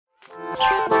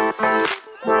Family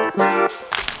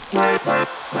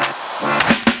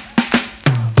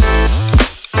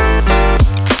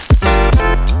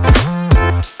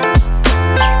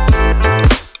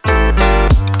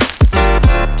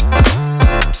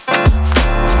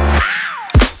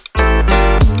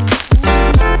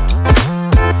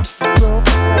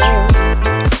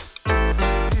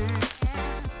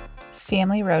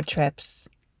road trips.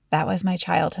 That was my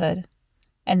childhood.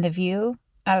 And the view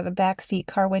out of the back seat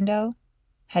car window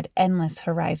had endless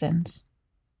horizons.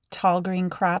 Tall green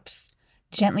crops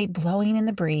gently blowing in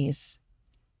the breeze.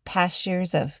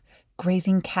 Pastures of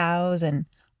grazing cows and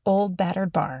old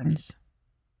battered barns.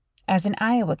 As an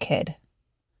Iowa kid,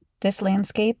 this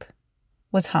landscape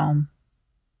was home.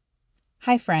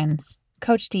 Hi friends,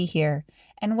 Coach D here,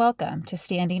 and welcome to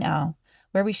Standing O,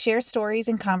 where we share stories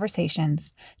and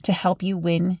conversations to help you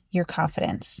win your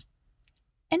confidence.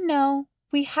 And no,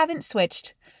 we haven't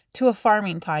switched to a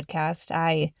farming podcast.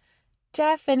 I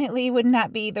definitely would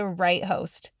not be the right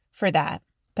host for that.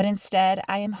 But instead,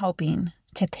 I am hoping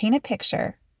to paint a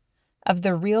picture of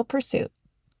the real pursuit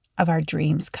of our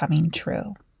dreams coming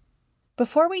true.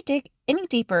 Before we dig any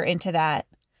deeper into that,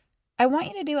 I want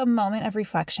you to do a moment of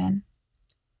reflection.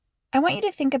 I want you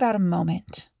to think about a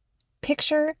moment.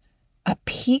 Picture a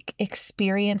peak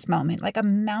experience moment, like a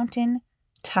mountain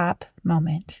top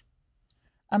moment.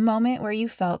 A moment where you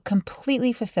felt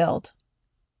completely fulfilled.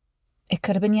 It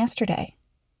could have been yesterday.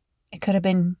 It could have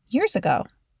been years ago.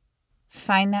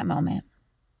 Find that moment.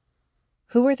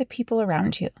 Who are the people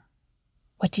around you?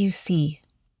 What do you see?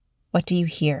 What do you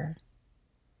hear?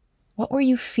 What were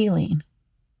you feeling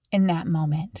in that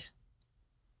moment?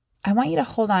 I want you to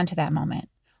hold on to that moment.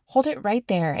 Hold it right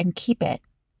there and keep it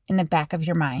in the back of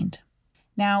your mind.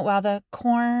 Now, while the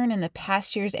corn and the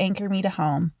pastures anchor me to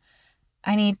home,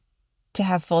 I need to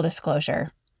have full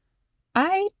disclosure.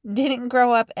 I didn't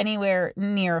grow up anywhere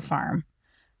near a farm.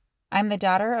 I'm the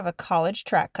daughter of a college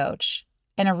track coach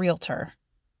and a realtor.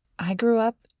 I grew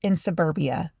up in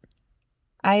suburbia.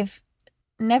 I've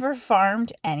never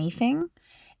farmed anything,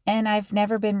 and I've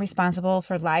never been responsible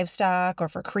for livestock or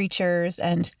for creatures,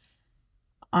 and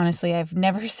honestly, I've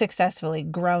never successfully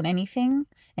grown anything,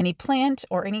 any plant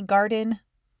or any garden,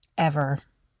 ever.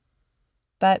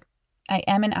 But I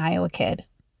am an Iowa kid,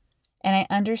 and I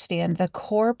understand the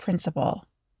core principle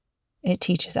it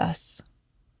teaches us: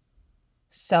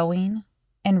 sowing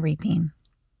and reaping.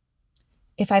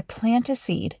 If I plant a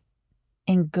seed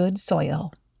in good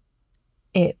soil,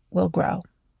 it will grow.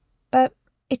 But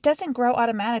it doesn't grow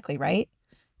automatically, right?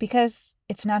 Because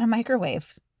it's not a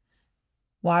microwave.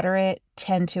 Water it,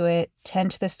 tend to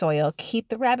the soil, keep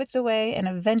the rabbits away, and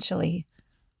eventually,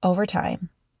 over time,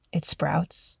 it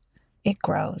sprouts, it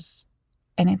grows,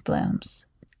 and it blooms.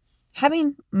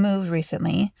 Having moved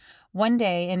recently, one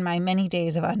day in my many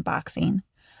days of unboxing,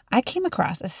 I came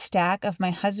across a stack of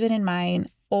my husband and mine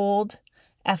old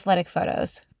athletic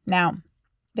photos. Now,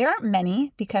 there aren't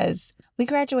many because we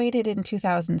graduated in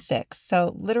 2006,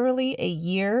 so literally a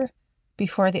year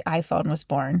before the iPhone was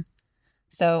born.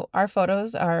 So our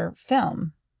photos are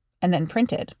film and then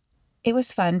printed. It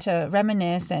was fun to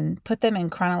reminisce and put them in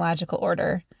chronological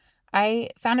order. I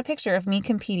found a picture of me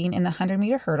competing in the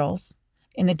 100-meter hurdles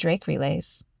in the Drake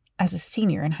relays as a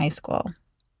senior in high school.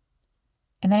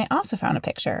 And then I also found a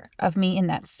picture of me in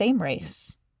that same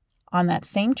race on that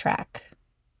same track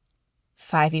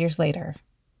 5 years later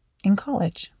in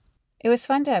college. It was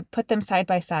fun to put them side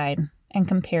by side and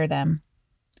compare them.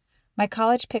 My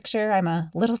college picture, I'm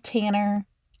a little tanner,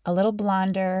 a little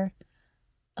blonder,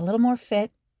 a little more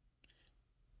fit.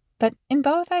 But in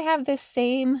both, I have this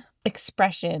same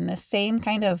expression, the same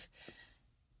kind of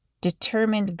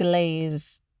determined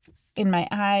glaze in my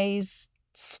eyes,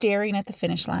 staring at the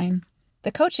finish line.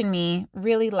 The coach in me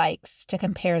really likes to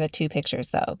compare the two pictures,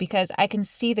 though, because I can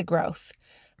see the growth.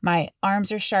 My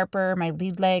arms are sharper, my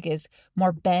lead leg is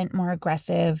more bent, more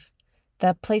aggressive.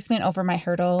 The placement over my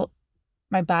hurdle,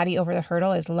 my body over the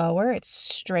hurdle is lower, it's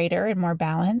straighter and more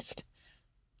balanced.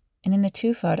 And in the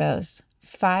two photos,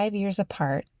 5 years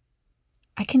apart,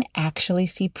 I can actually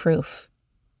see proof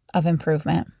of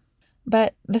improvement.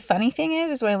 But the funny thing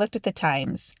is when I looked at the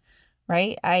times,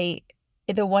 right?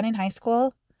 The one in high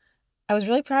school, I was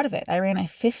really proud of it. I ran a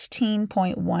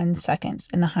 15.1 seconds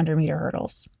in the 100-meter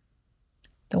hurdles.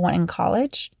 The one in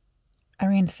college, I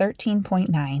ran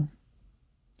 13.9.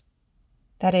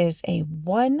 That is a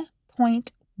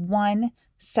 1.1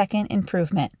 second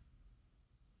improvement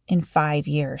in 5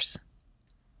 years.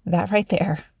 That right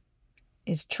there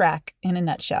is track in a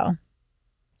nutshell.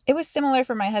 It was similar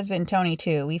for my husband, Tony,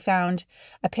 too. We found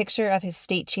a picture of his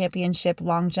state championship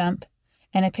long jump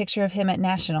and a picture of him at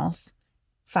nationals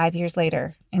 5 years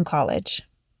later in college.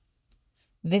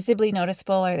 Visibly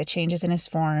noticeable are the changes in his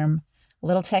form,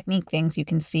 little technique things you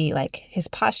can see like his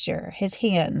posture, his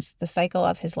hands, the cycle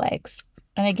of his legs.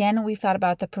 And again, we thought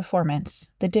about the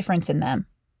performance, the difference in them.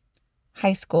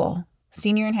 High school,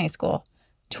 senior in high school,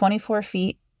 24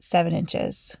 feet, 7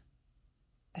 inches.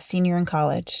 A senior in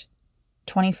college,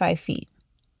 25 feet,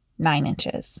 9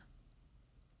 inches.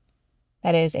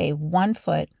 That is a 1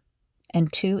 foot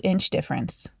and 2 inch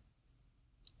difference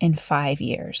in 5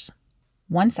 years.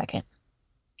 1 second,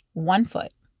 1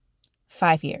 foot,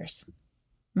 5 years.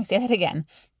 Let me say that again.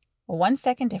 A 1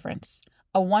 second difference,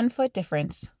 a 1 foot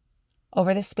difference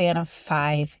over the span of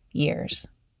 5 years.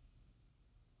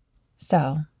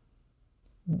 So,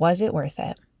 was it worth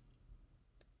it?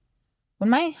 When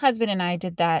my husband and I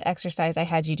did that exercise I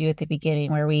had you do at the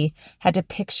beginning, where we had to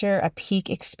picture a peak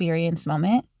experience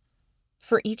moment,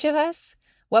 for each of us,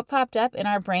 what popped up in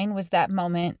our brain was that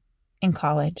moment in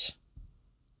college.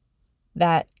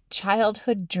 That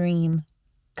childhood dream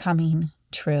coming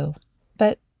true.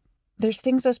 But there's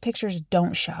things those pictures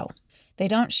don't show. They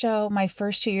don't show my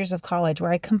first 2 years of college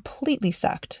where I completely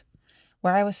sucked,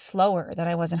 where I was slower than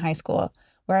I was in high school,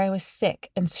 where I was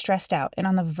sick and stressed out and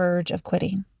on the verge of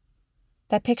quitting.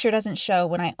 That picture doesn't show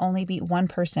when I only beat one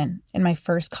person in my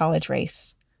first college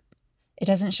race. It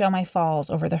doesn't show my falls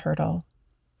over the hurdle.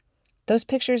 Those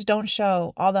pictures don't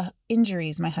show all the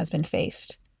injuries my husband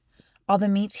faced, all the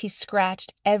meets he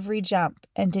scratched every jump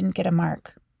and didn't get a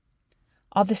mark,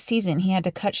 all the season he had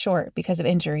to cut short because of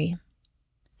injury.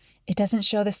 It doesn't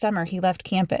show the summer he left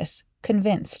campus,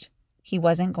 convinced he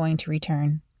wasn't going to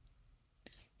return.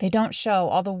 They don't show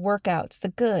all the workouts, the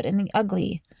good and the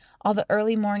ugly, all the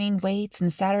early morning waits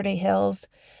and Saturday hills,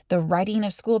 the writing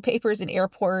of school papers in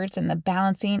airports, and the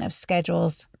balancing of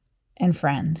schedules and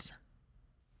friends.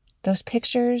 Those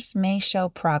pictures may show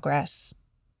progress,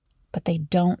 but they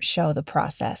don't show the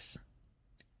process.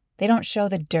 They don't show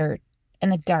the dirt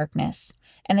and the darkness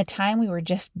and the time we were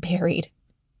just buried,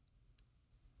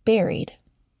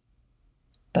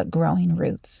 but growing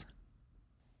roots.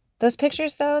 Those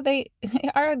pictures, though, they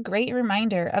are a great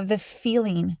reminder of the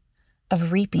feeling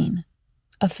of reaping,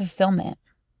 of fulfillment.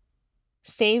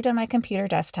 Saved on my computer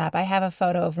desktop, I have a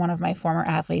photo of one of my former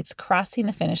athletes crossing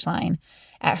the finish line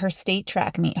at her state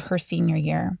track meet her senior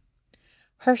year.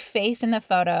 Her face in the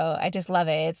photo, I just love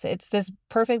it. It's this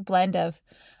perfect blend of,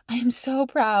 I am so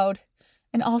proud,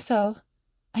 and also,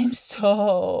 I am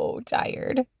so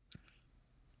tired.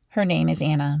 Her name is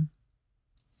Anna.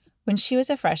 When she was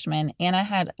a freshman, Anna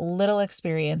had little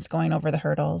experience going over the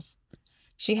hurdles.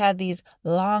 She had these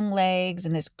long legs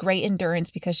and this great endurance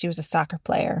because she was a soccer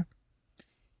player.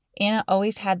 Anna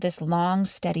always had this long,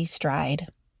 steady stride.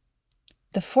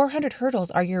 The 400 hurdles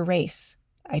are your race,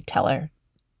 I'd tell her.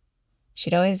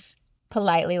 She'd always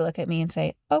politely look at me and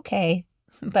say, okay,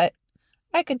 but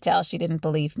I could tell she didn't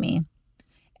believe me.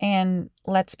 And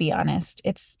let's be honest,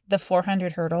 it's the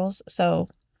 400 hurdles, so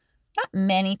not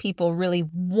many people really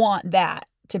want that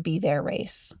to be their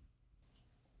race.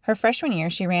 Her freshman year,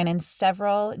 she ran in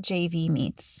several JV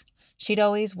meets. She'd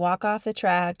always walk off the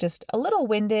track just a little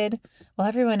winded while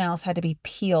everyone else had to be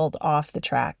peeled off the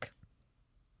track.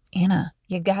 Anna,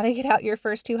 you gotta get out your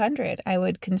first 200, I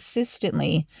would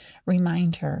consistently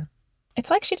remind her.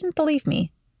 It's like she didn't believe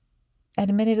me.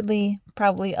 Admittedly,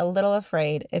 probably a little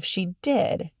afraid if she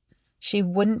did, she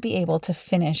wouldn't be able to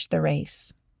finish the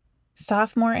race.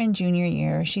 Sophomore and junior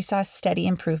year, she saw steady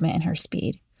improvement in her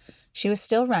speed. She was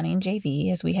still running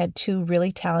JV as we had 2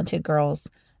 really talented girls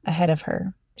ahead of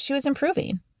her. She was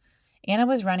improving. Anna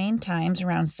was running times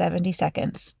around 70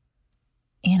 seconds.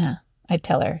 Anna, I'd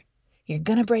tell her, you're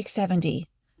gonna break 70.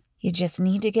 You just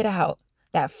need to get out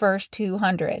that first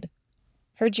 200.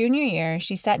 Her junior year,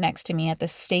 she sat next to me at the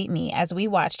state meet as we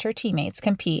watched her teammates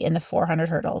compete in the 400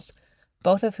 hurdles,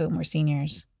 both of whom were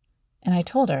seniors. And I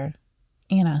told her,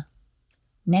 Anna,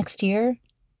 next year,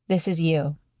 this is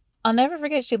you. I'll never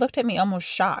forget, she looked at me almost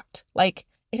shocked, like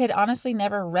it had honestly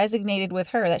never resonated with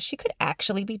her that she could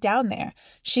actually be down there.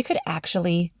 She could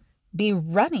actually be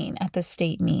running at the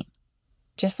state meet.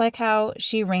 Just like how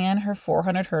she ran her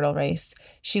 400 hurdle race,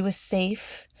 she was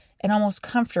safe and almost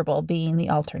comfortable being the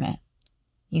alternate.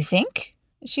 You think?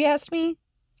 She asked me.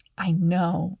 I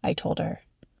know, I told her.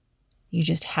 You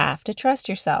just have to trust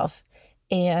yourself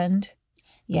and,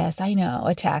 yes, I know,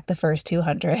 attack the first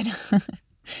 200.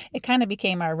 It kind of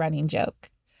became our running joke.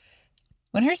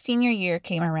 When her senior year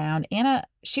came around, Anna,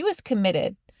 she was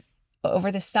committed.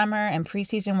 Over the summer and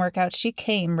preseason workouts, she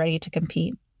came ready to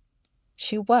compete.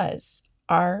 She was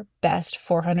our best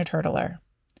 400 hurdler.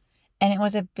 And it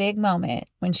was a big moment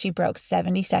when she broke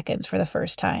 70 seconds for the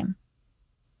first time.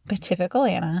 But typical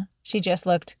Anna, She just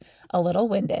looked a little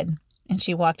winded, and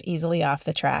she walked easily off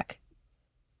the track.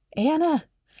 Anna,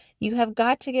 you have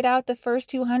got to get out the first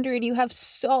 200. You have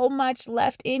so much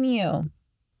left in you.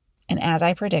 And as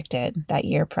I predicted that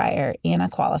year prior, Anna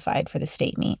qualified for the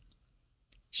state meet.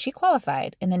 She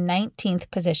qualified in the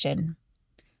 19th position.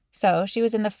 So she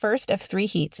was in the first of 3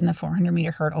 heats in the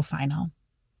 400-meter hurdle final.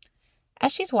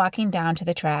 As she's walking down to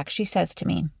the track, she says to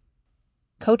me,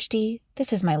 Coach D,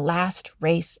 this is my last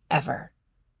race ever.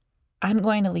 I'm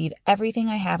going to leave everything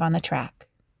I have on the track.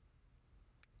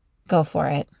 Go for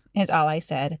it, is all I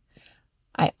said.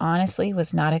 I honestly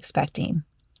was not expecting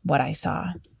what I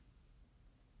saw.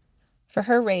 For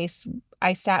her race,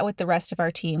 I sat with the rest of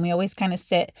our team. We always kind of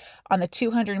sit on the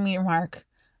 200-meter mark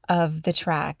of the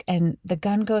track, and the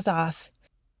gun goes off,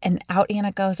 and out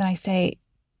Anna goes, and I say,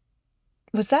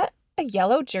 was that a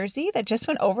yellow jersey that just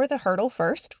went over the hurdle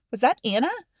first? Was that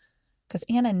Anna? Because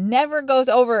Anna never goes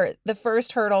over the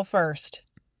first hurdle first.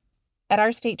 At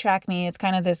our state track meet, it's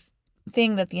kind of this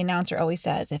thing that the announcer always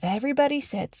says, if everybody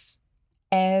sits,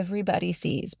 everybody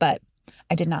sees. But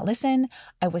I did not listen.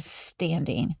 I was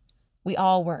standing. We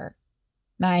all were.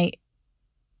 My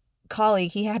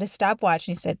colleague, he had a stopwatch,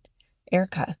 and he said,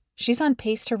 Erica, she's on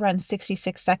pace to run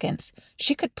 66 seconds.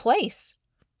 She could place.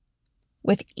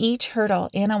 With each hurdle,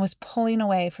 Anna was pulling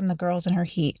away from the girls in her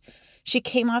heat. She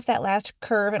came off that last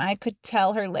curve, and I could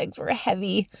tell her legs were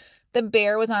heavy. The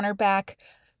bear was on her back.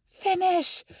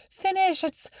 Finish, finish.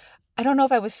 I don't know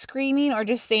if I was screaming or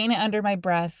just saying it under my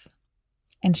breath.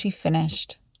 And she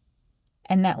finished.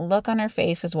 And that look on her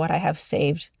face is what I have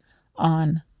saved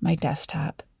on my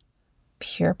desktop.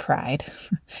 Pure pride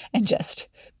and just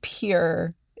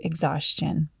pure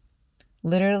exhaustion.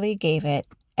 Literally gave it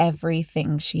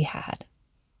everything she had.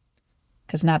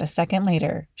 Because not a second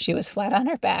later, she was flat on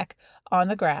her back on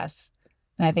the grass,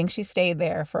 and I think she stayed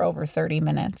there for over 30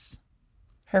 minutes.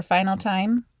 Her final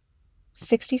time,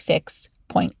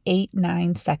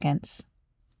 66.89 seconds.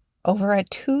 Over a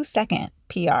 2-second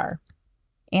PR.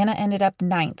 Anna ended up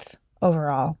 9th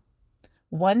overall.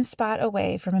 1 spot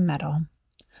away from a medal.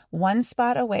 1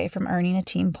 spot away from earning a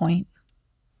team point.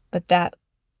 But that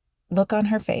look on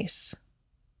her face,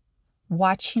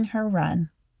 watching her run,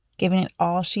 giving it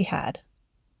all she had,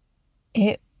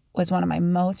 it was one of my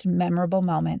most memorable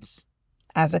moments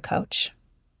as a coach.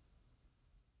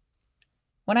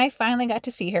 When I finally got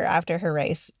to see her after her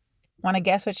race, want to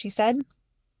guess what she said?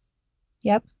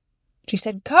 Yep. She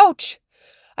said, Coach,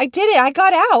 I did it. I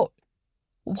got out.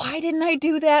 Why didn't I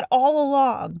do that all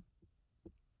along?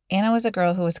 Anna was a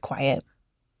girl who was quiet.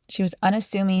 She was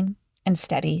unassuming and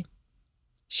steady.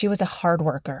 She was a hard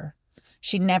worker.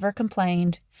 She never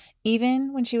complained,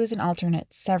 even when she was an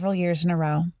alternate several years in a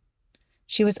row.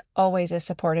 She was always a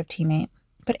supportive teammate,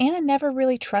 but Anna never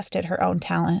really trusted her own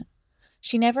talent.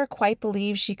 She never quite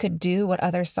believed she could do what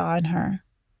others saw in her.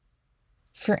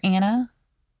 For Anna,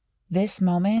 this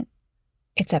moment,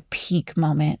 it's a peak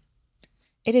moment.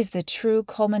 It is the true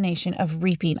culmination of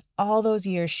reaping all those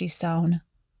years she's sown.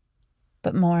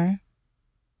 But more,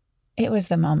 it was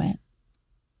the moment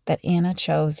that Anna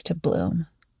chose to bloom.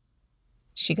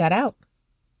 She got out.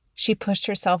 She pushed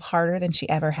herself harder than she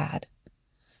ever had.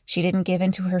 She didn't give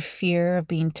in to her fear of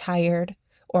being tired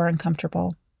or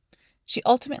uncomfortable. She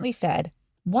ultimately said,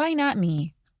 why not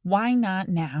me? Why not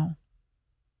now?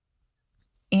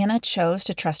 Anna chose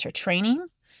to trust her training.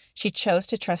 She chose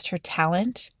to trust her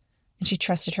talent, and she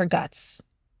trusted her guts.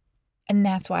 And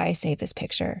that's why I save this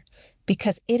picture,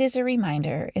 because it is a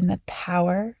reminder in the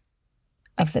power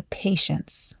of the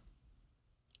patience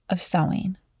of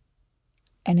sowing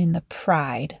and in the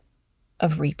pride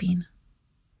of reaping.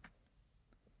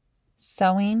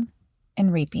 Sowing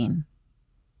and reaping.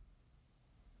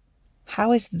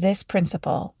 How is this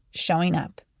principle showing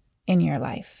up in your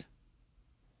life?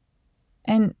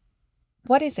 And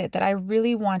what is it that I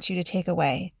really want you to take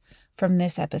away from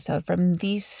this episode, from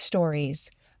these stories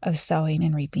of sowing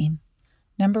and reaping?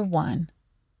 Number 1,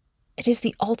 it is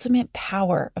the ultimate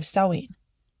power of sowing.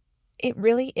 It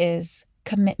really is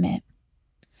commitment.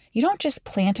 You don't just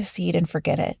plant a seed and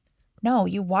forget it. No,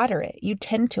 you water it, you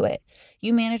tend to it,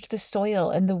 you manage the soil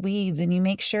and the weeds, and you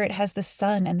make sure it has the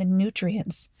sun and the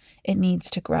nutrients it needs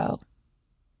to grow.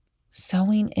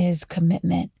 Sowing is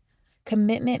commitment.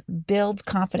 Commitment builds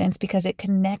confidence because it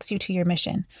connects you to your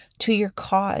mission, to your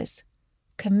cause.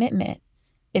 Commitment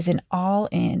is an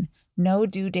all-in, no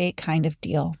due date kind of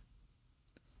deal.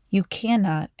 You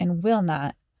cannot and will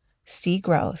not see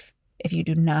growth if you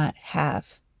do not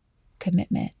have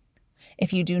commitment,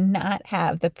 if you do not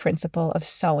have the principle of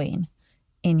sowing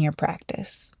in your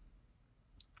practice.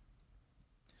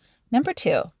 Number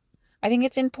 2, I think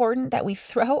it's important that we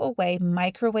throw away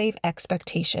microwave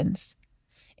expectations.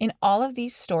 In all of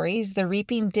these stories, the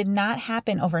reaping did not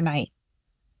happen overnight.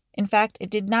 In fact, it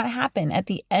did not happen at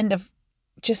the end of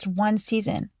just one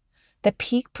season. The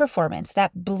peak performance,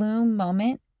 that bloom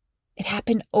moment, it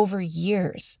happened over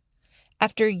years,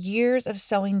 after years of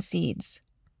sowing seeds.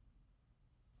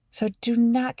 So do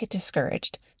not get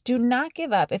discouraged. Do not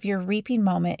give up if your reaping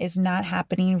moment is not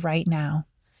happening right now.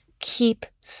 Keep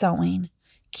sowing.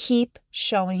 Keep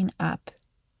showing up.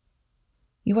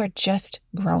 You are just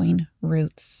growing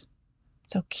roots.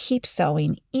 So keep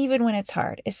sowing, even when it's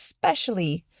hard,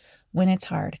 especially when it's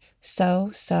hard.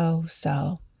 Sow.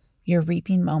 Your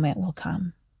reaping moment will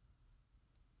come.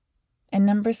 And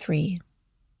number 3,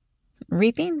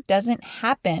 reaping doesn't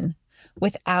happen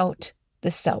without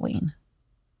the sowing.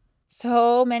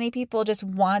 So many people just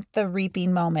want the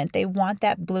reaping moment. They want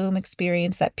that bloom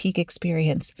experience, that peak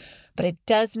experience, but it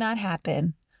does not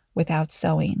happen without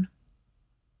sowing.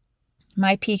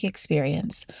 My peak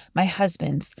experience, my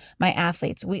husband's, my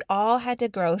athletes, we all had to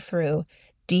grow through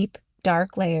deep,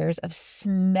 dark layers of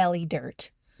smelly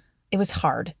dirt. It was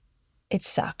hard. It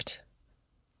sucked.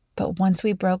 But once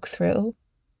we broke through,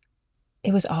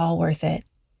 it was all worth it.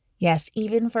 Yes,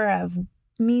 even for a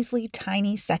measly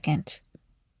tiny second,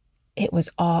 it was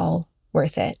all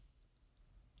worth it.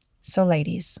 So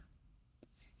ladies,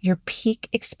 your peak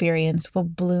experience will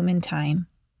bloom in time.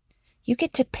 You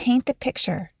get to paint the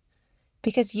picture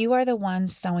because you are the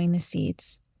ones sowing the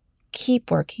seeds.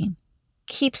 Keep working,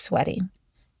 keep sweating,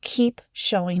 keep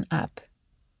showing up.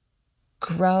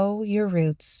 Grow your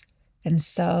roots and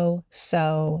sow.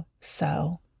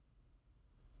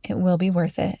 It will be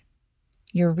worth it.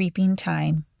 Your reaping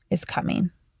time is coming.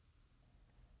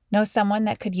 Know someone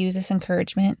that could use this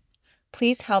encouragement?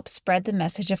 Please help spread the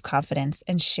message of confidence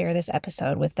and share this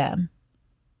episode with them.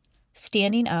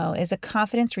 Standing O is a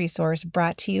confidence resource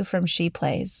brought to you from She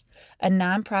Plays, a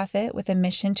nonprofit with a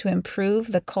mission to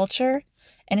improve the culture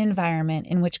and environment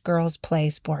in which girls play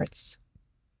sports.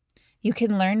 You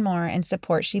can learn more and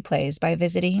support She Plays by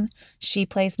visiting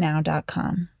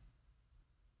sheplaysnow.com.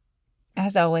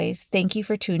 As always, thank you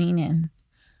for tuning in.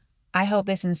 I hope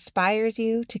this inspires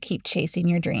you to keep chasing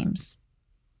your dreams.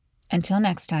 Until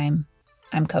next time,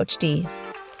 I'm Coach D,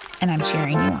 and I'm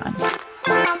cheering you on.